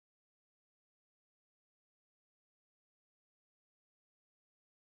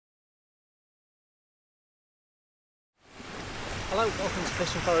Hello, welcome to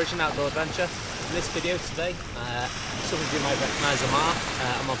Fishing Forage and Outdoor Adventure. In this video today, some of you might recognise the mark.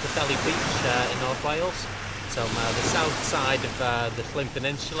 I'm on Pwllheli Beach in North Wales. So I'm the south side of the Llyn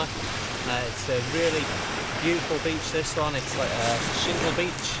Peninsula. It's a really beautiful beach, this one. It's like a shingle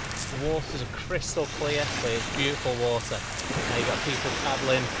beach. The waters are crystal clear, but it's beautiful water. You've got people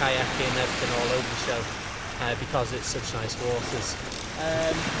paddling, kayaking, everything all over the show because it's such nice waters.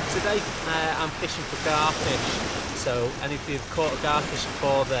 Today I'm fishing for garfish. So any of you have caught a garfish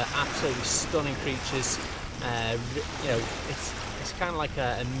before, they're absolutely stunning creatures. You know, it's kind of like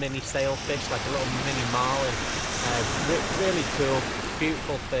a mini sailfish, like a little mini marlin. Really cool,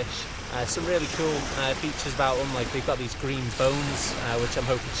 beautiful fish. Some really cool features about them, like they've got these green bones, which I'm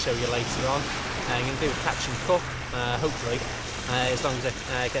hoping to show you later on. I'm going to do a catch and cook, hopefully, as long as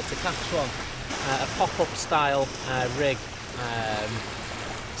I get to catch one. A pop-up style rig.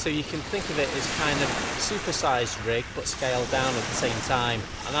 So you can think of it as kind of supersized rig but scaled down at the same time,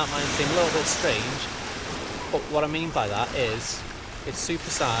 and that might seem a little bit strange, but what I mean by that is it's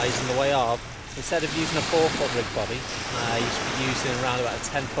supersized in the way of, instead of using a 4-foot rig body, you should be using around about a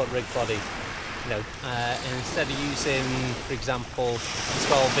 10-foot rig body, you know, and instead of using, for example,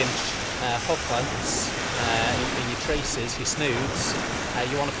 12-inch hook lengths in your traces, your snouts,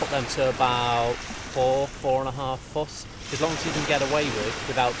 you want to put them to about 4.5 foot, as long as you can get away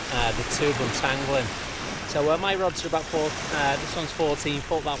without the two of them tangling. So my rods are about this one's 14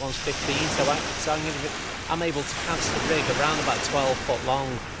 foot, that one's 15, so I'm able to cast the rig around about 12 foot long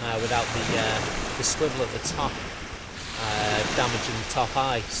without the swivel at the top damaging the top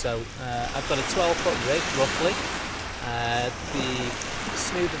eye. So I've got a 12-foot rig roughly. The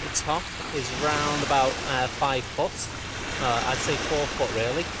snood at the top is around about 5 foot, I'd say 4 foot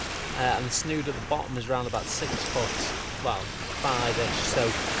really. And the snood at the bottom is around about 6 foot, well, 5-ish. So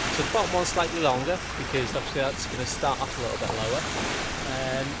the bottom one's slightly longer because obviously that's going to start off a little bit lower.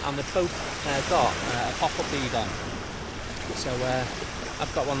 And they've both got a pop-up bead on. So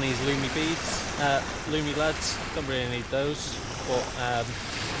I've got one of these loomy beads, loomy leads. Don't really need those, but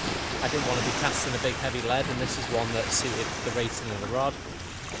I didn't want to be casting a big heavy lead, and this is one that suited the rating of the rod.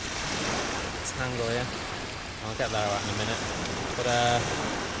 Tangle here. I'll get there out in a minute. But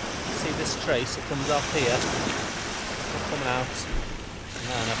see this trace, it comes off here, coming out, and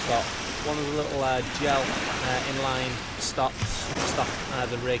then I've got one of the little gel inline stops stop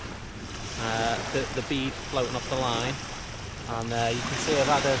the rig, the bead floating up the line, and you can see you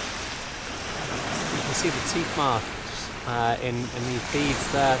can see the teeth marks in these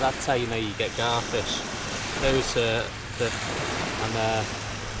beads there. That's how you know you get garfish. Those are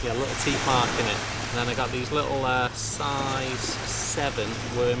yeah, little teeth mark in it. And then I got these little size 7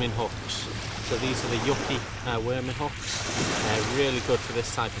 worming hooks. So these are the yucky worming hooks. Really good for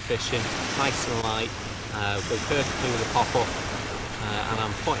this type of fishing. Nice and light. Go perfectly with a pop-up. And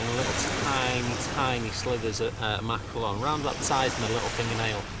I'm putting little tiny slithers of mackerel on, around about the size of my little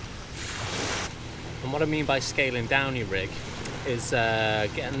fingernail. And what I mean by scaling down your rig is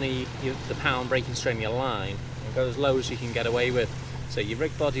getting the pound breaking strain of your line and go as low as you can get away with. So your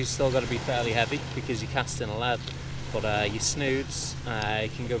rig body's still got to be fairly heavy because you're casting a lead, but your snoods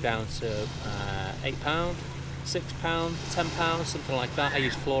can go down to £8, £6, £10, something like that. I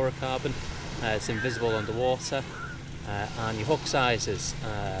use fluorocarbon, it's invisible underwater. And your hook sizes,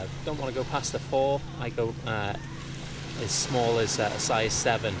 don't want to go past the 4, I go as small as a size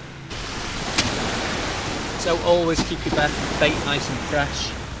 7. So always keep your bait nice and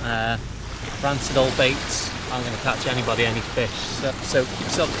fresh. Rancid old baits aren't going to catch anybody any fish. So keep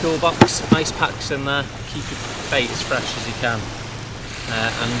yourself a cool box, ice packs in there, keep your bait as fresh as you can.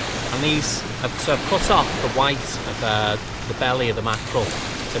 And these, so I've cut off the white of the belly of the mackerel.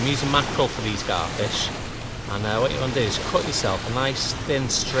 So I'm using mackerel for these garfish. And what you want to do is cut yourself a nice thin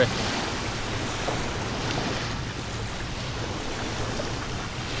strip.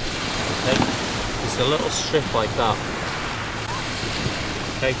 Okay, just a little strip like that.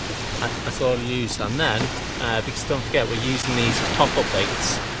 Okay, that's all you use. And then, because don't forget we're using these pop-up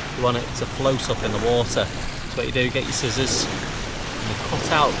baits, you want it to float up in the water. So what you do, get your scissors and you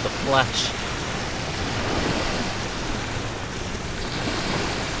cut out the flesh.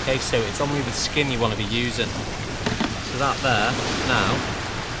 Okay, so it's only the skin you want to be using. So that there, now,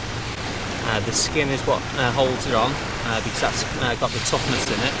 the skin is what holds it on, because that's got the toughness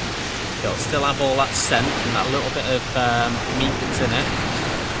in it. It'll still have all that scent and that little bit of meat that's in it.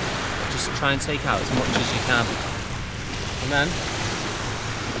 Just try and take out as much as you can. And then,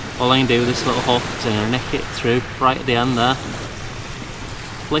 all I can do with this little hook is I'm going to nick it through right at the end there,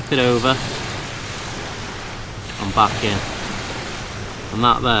 flip it over, and back in. And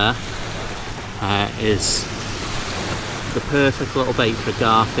that there is the perfect little bait for a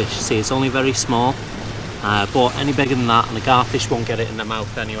garfish. See, it's only very small, but any bigger than that and the garfish won't get it in the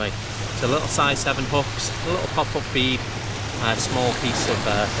mouth anyway. So little size 7 hooks, a little pop-up bead, a small piece of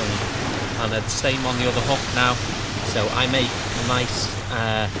thing, and the same on the other hook now. So I make a nice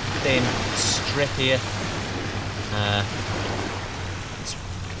thin strip here.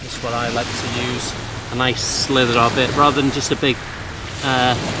 This is what I like to use, a nice slither of it, rather than just a big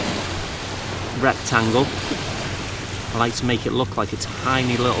rectangle. I like to make it look like a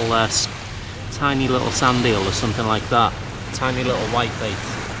tiny little sand eel or something like that, tiny little white bait.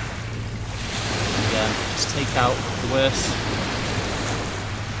 And, just take out the worst,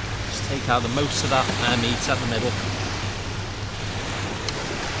 just take out the most of that meat at the middle.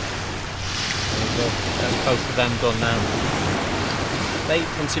 There we go, that's both of them done now. Bait,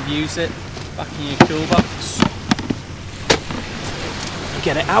 once you've used it, back in your toolbox, and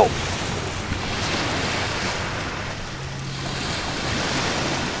get it out.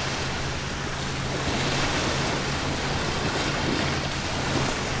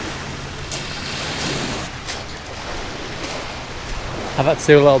 I've had to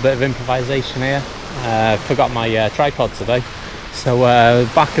do a little bit of improvisation here. Forgot my tripod today, so the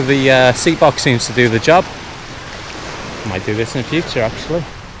back of the seat box seems to do the job. Might do this in the future actually.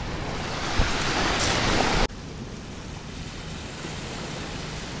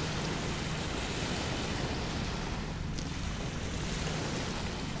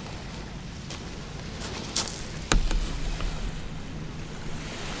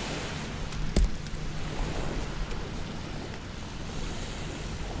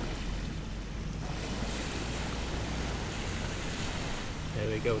 There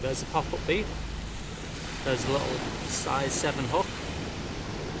we go, there's a pop-up bead. There's a little size 7 hook.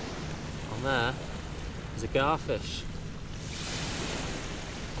 On there is a garfish.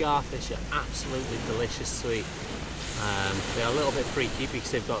 Garfish are absolutely delicious to eat. They're a little bit freaky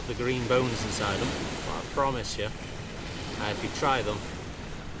because they've got the green bones inside them, but I promise you, if you try them,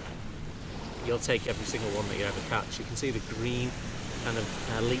 you'll take every single one that you ever catch. You can see the green kind of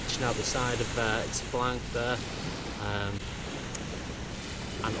leaching out the side of its flank there.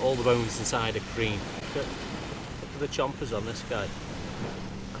 And all the bones inside are green. Look at the chompers on this guy.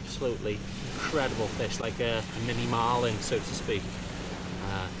 Absolutely incredible fish, like a mini marlin, so to speak.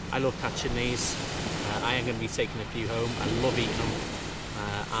 I love catching these. I am going to be taking a few home. I love eating them.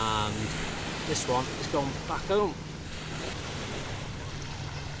 And this one is going back home.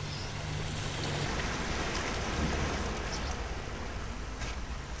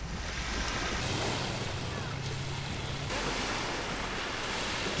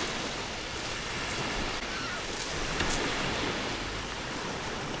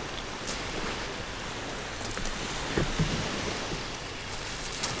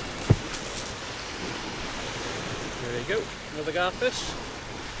 There we go, another garfish.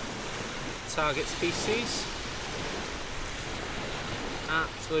 Target species.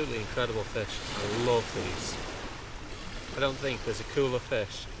 Absolutely incredible fish. I love these. I don't think there's a cooler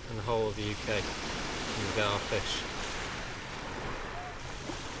fish in the whole of the UK than the garfish.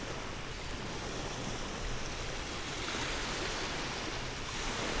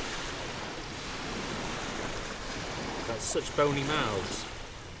 Got such bony mouths.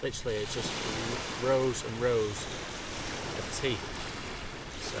 Literally, it's just rows and rows of teeth.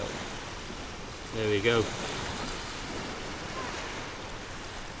 So, there we go.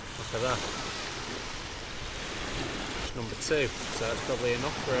 Look at that. Fish number 2. So that's probably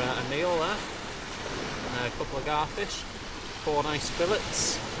enough for a meal there. A couple of garfish, 4 nice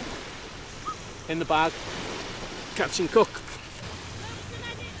fillets in the bag. Catch and cook.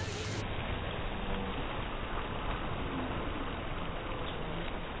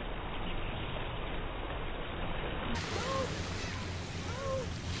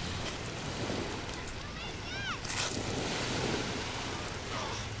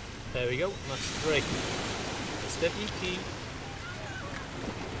 There we go, that's 3. Steady key.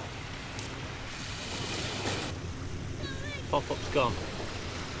 Pop-up's gone.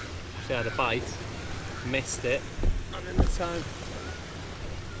 She had a bite, missed it, and in the time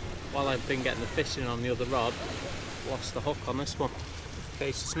while I've been getting the fishing on the other rod, lost the hook on this one.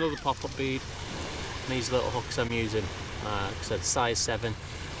 Okay, so it's another pop-up bead. And these little hooks I'm using, like I said, size 7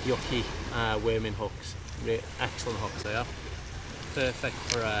 yucky worming hooks. Excellent hooks they are. Perfect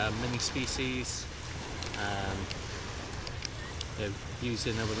for mini species.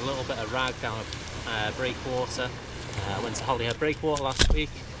 Using them with a little bit of rag down breakwater. I went to Holyhead breakwater last week.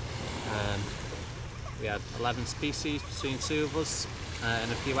 We had 11 species between 2 of us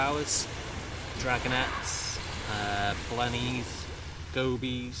in a few hours. Dragonettes, blennies,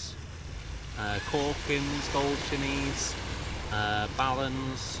 gobies, corkins, gold chinnies,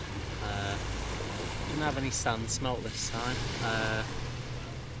 marlins. Didn't have any sand smelt this time.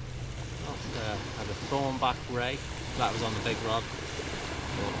 Had a thornback ray, that was on the big rod.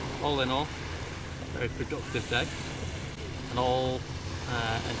 But all in all, very productive day.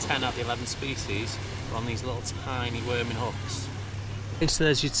 And 10 out of the 11 species are on these little tiny worming hooks. Okay, so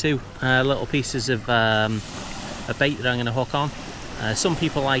there's your two little pieces of a bait that I'm going to hook on. Some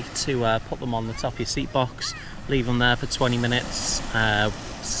people like to put them on the top of your seat box, leave them there for 20 minutes,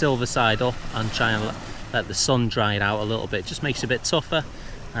 silver side up, and try and let the sun dry it out a little bit. Just makes it a bit tougher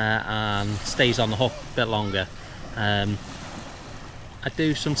and stays on the hook a bit longer. I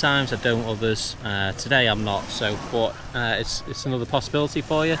do sometimes, I don't others. Today I'm not, so but it's another possibility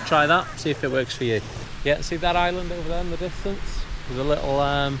for you. Try that, see if it works for you. Yeah, see that island over there in the distance? There's a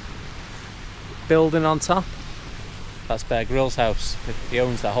little building on top. That's Bear Grylls' house. He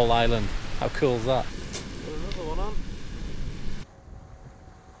owns that whole island. How cool is that? Put another one on.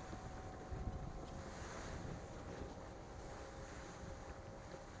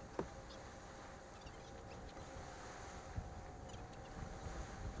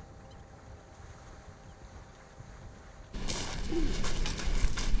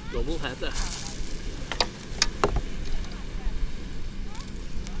 Double header.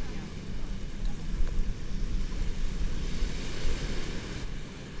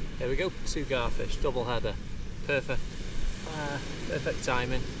 There we go, 2 garfish, double header. Perfect. Perfect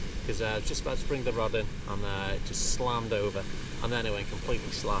timing, because I was just about to bring the rod in and it just slammed over, and then it went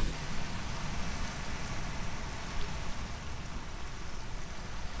completely slack.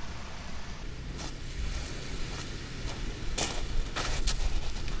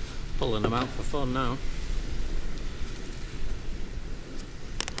 Pulling them out for fun now.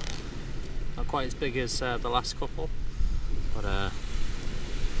 Not quite as big as the last couple, but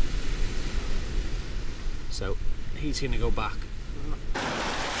so he's going to go back.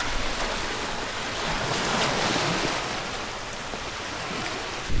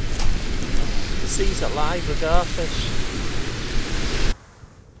 The sea's alive with garfish.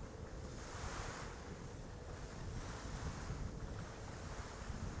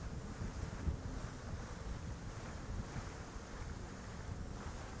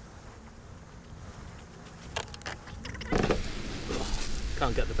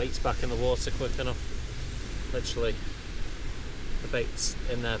 Can't get the baits back in the water quick enough. Literally, the bait's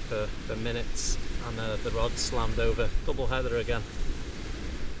in there for minutes, and the rod slammed over. Double header again.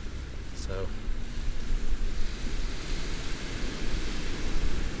 So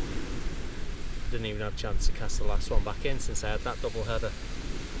didn't even have a chance to cast the last one back in since I had that double header.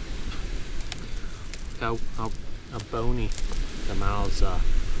 Look how bony the mouths are.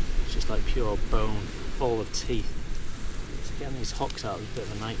 It's just like pure bone, full of teeth. So getting these hooks out is a bit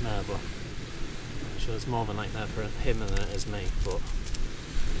of a nightmare, but I'm sure it's more of a nightmare for him than it is me. But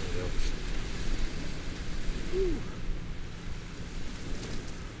there we go. Ooh.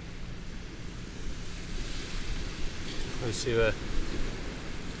 Goes to a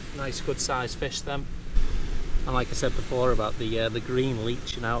nice good sized fish then, and like I said before about the green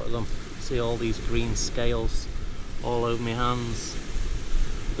leaching out of them. See all these green scales all over my hands.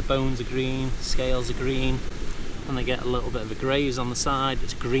 The bones are green, scales are green, and they get a little bit of a graze on the side.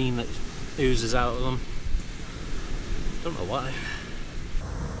 It's green that oozes out of them. Don't know why.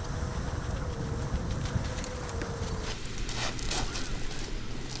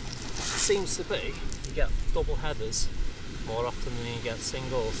 It seems to be you get double headers more often than you get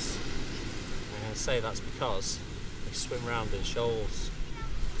singles. I'm going to say that's because they swim around in shoals.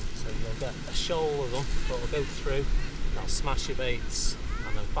 So you'll get a shoal of them that'll go through, that'll smash your baits,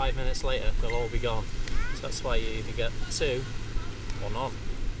 and then 5 minutes later they'll all be gone. So that's why you either get 2 or none.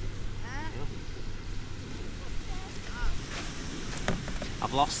 Yeah.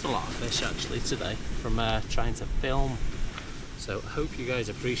 I've lost a lot of fish actually today from trying to film. So I hope you guys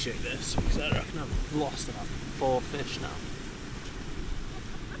appreciate this, because I reckon I've lost about 4 fish now.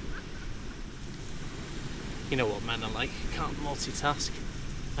 You know what men are like, you can't multitask.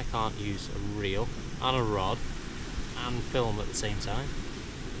 I can't use a reel and a rod and film at the same time.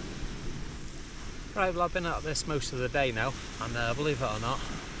 Right, well I've been at this most of the day now, and believe it or not,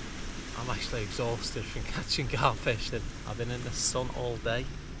 I'm actually exhausted from catching garfish. I've been in the sun all day,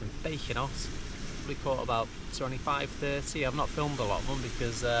 been baking hot. Probably caught about 25, 30. I've not filmed a lot of them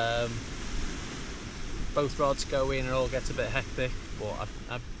because both rods go in and it all gets a bit hectic, but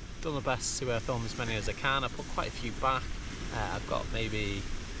I've done the best to film as many as I can. I put quite a few back. I've got maybe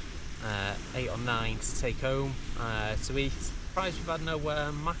 8 or 9 to take home to eat. Surprised we've had no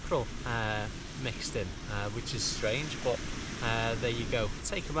mackerel mixed in, which is strange, but there you go.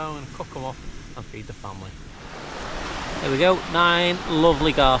 Take them home and cook them up and feed the family. There we go, 9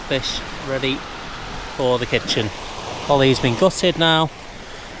 lovely garfish ready for the kitchen. Pwllheli's been gutted now,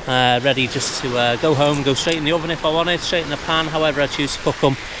 ready just to go home, go straight in the oven if I wanted, straight in the pan, however I choose to cook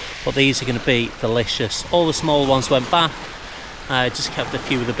them. But these are going to be delicious. All the small ones went back, just kept a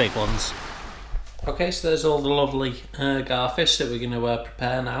few of the big ones. Okay, so there's all the lovely garfish that we're going to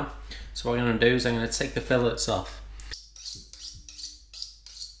prepare now. So what I'm going to do is I'm going to take the fillets off.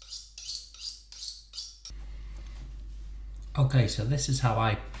 Okay, so this is how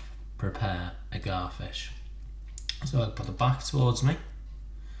I prepare a garfish. So I put the back towards me,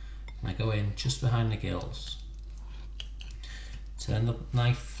 and I go in just behind the gills. Turn the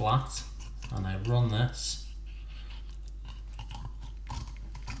knife flat, and I run this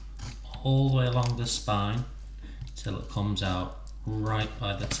all the way along the spine till it comes out right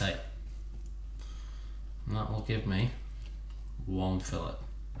by the tail. And that will give me 1 fillet.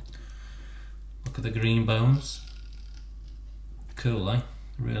 Look at the green bones. Cool, eh?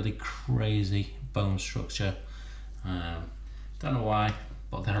 Really crazy bone structure. Don't know why,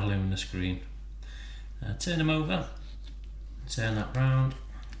 but they're luminous green. Turn them over, turn that round,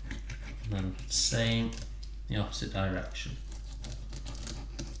 and then same, the opposite direction.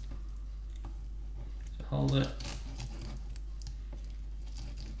 So hold it.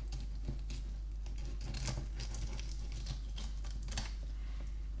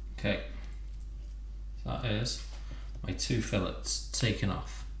 Okay, that is my 2 fillets taken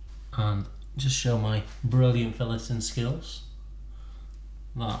off, and just show my brilliant filleting skills.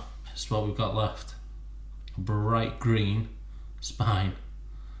 That is what we've got left, a bright green spine.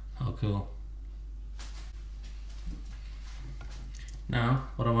 How cool. Now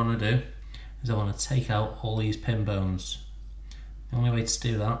what I want to do is I want to take out all these pin bones. The only way to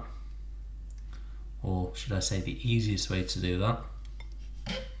do that, or should I say the easiest way to do that,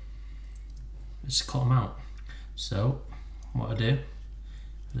 is to cut them out. So what I do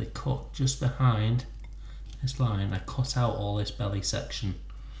is I cut just behind this line, I cut out all this belly section.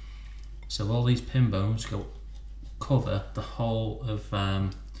 So all these pin bones cover the whole of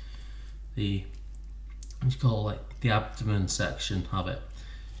the, what you call like the abdomen section of it.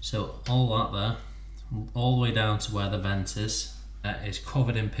 So all that there, all the way down to where the vent is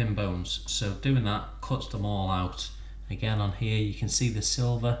covered in pin bones. So doing that cuts them all out. Again, on here you can see the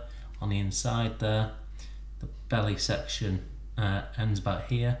silver on the inside there. The belly section ends about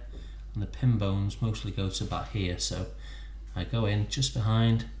here, and the pin bones mostly go to about here. So I go in just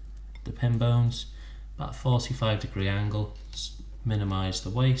behind the pin bones, about 45-degree angle, minimise the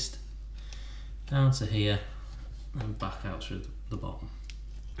waist, down to here, and back out through the bottom.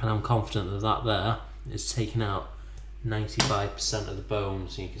 And I'm confident that that there is taking out 95% of the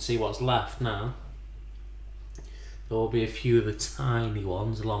bones. And you can see what's left now. There will be a few of the tiny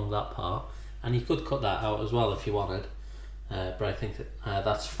ones along that part, and you could cut that out as well if you wanted, but I think that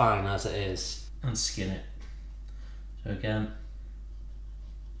that's fine as it is. And skin it. So again,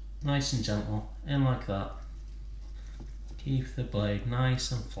 nice and gentle, in like that. Keep the blade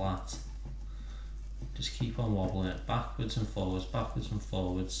nice and flat. Just keep on wobbling it backwards and forwards, backwards and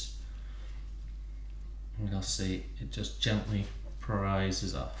forwards. And you'll see it just gently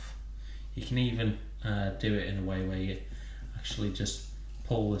prizes off. You can even do it in a way where you actually just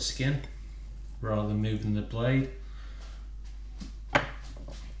pull the skin rather than moving the blade.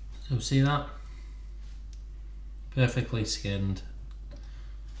 So see that? Perfectly skinned.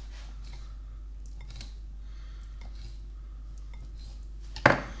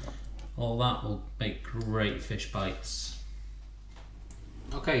 All that will make great fish bites.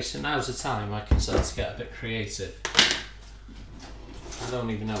 Okay, so now's the time I can start to get a bit creative. I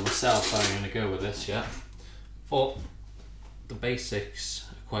don't even know myself how I'm going to go with this yet, but the basics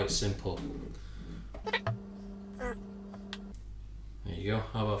are quite simple. There you go,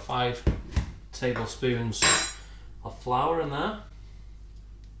 I have 5 tablespoons of flour in there,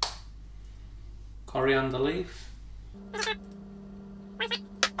 coriander leaf,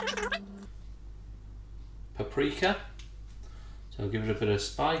 paprika, so give it a bit of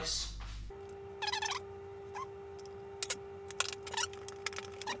spice,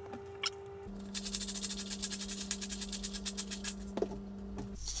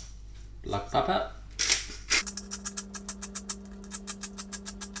 black pepper,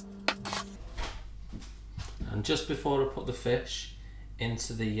 and just before I put the fish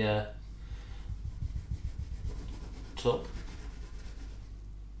into the tub,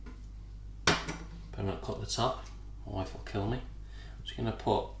 better not cut the top, my wife will kill me. I'm just going to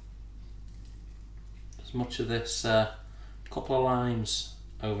put as much of this couple of limes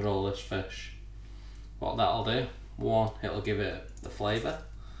over all this fish. What that'll do, one, it'll give it the flavour,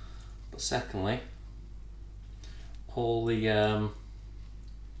 but secondly, all the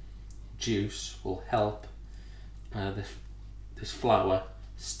juice will help this flour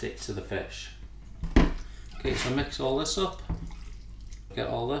stick to the fish. Okay, so mix all this up, get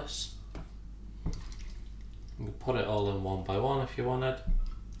all this. You can put it all in one by one if you wanted.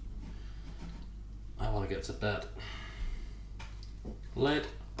 I want to get to bed. Lid.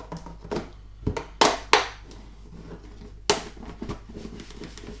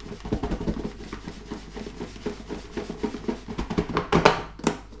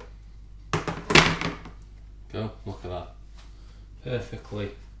 Go, look at that.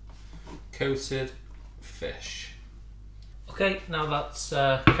 Perfectly coated fish. Okay, now that's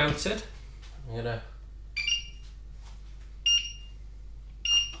coated, I'm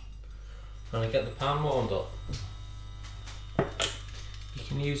gonna get the pan warmed up. You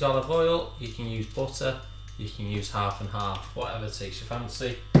can use olive oil, you can use butter, you can use half and half, whatever takes your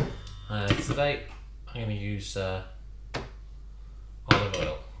fancy. Today I'm going to use olive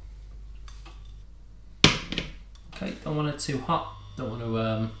oil. Okay, don't want it too hot, don't want to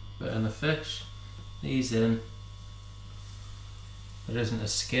burn the fish. These in, there isn't a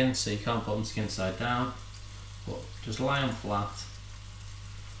skin, so you can't put them skin side down, but just lie them flat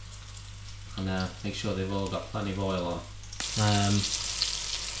and make sure they've all got plenty of oil on.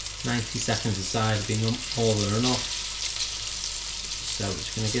 90 seconds aside have been more than enough, so we're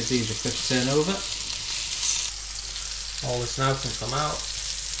just going to give these a quick turn over. All the snout can come out.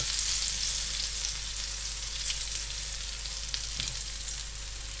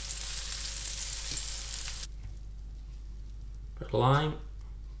 Bit of lime.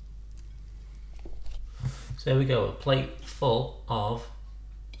 So there we go, a plate full of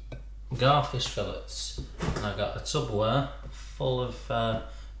garfish fillets. And I've got a Tupperware full of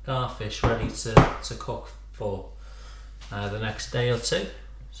garfish ready to cook for the next day or two.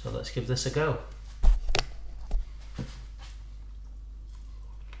 So let's give this a go.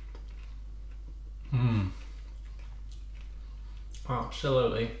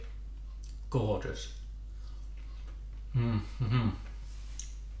 Absolutely gorgeous.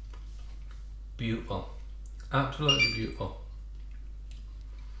 Beautiful, absolutely beautiful.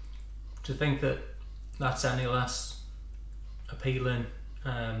 To think that that's any less appealing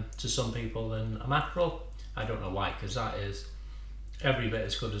to some people than a mackerel, I don't know why, because that is every bit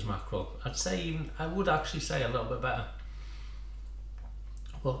as good as mackerel. I'd say even, I would actually say a little bit better.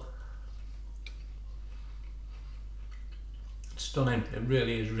 But stunning, it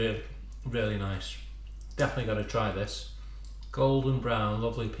really is really nice. Definitely got to try this. Golden brown,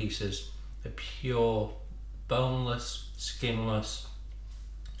 lovely pieces, the pure, boneless, skinless,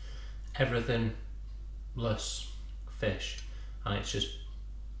 everythingless fish, and it's just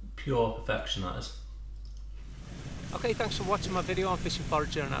pure perfection, that is. Okay, thanks for watching my video on fishing,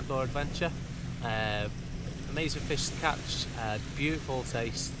 foraging and outdoor adventure. Amazing fish to catch, beautiful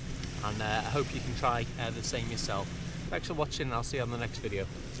taste, and I hope you can try the same yourself. Thanks for watching, and I'll see you on the next video.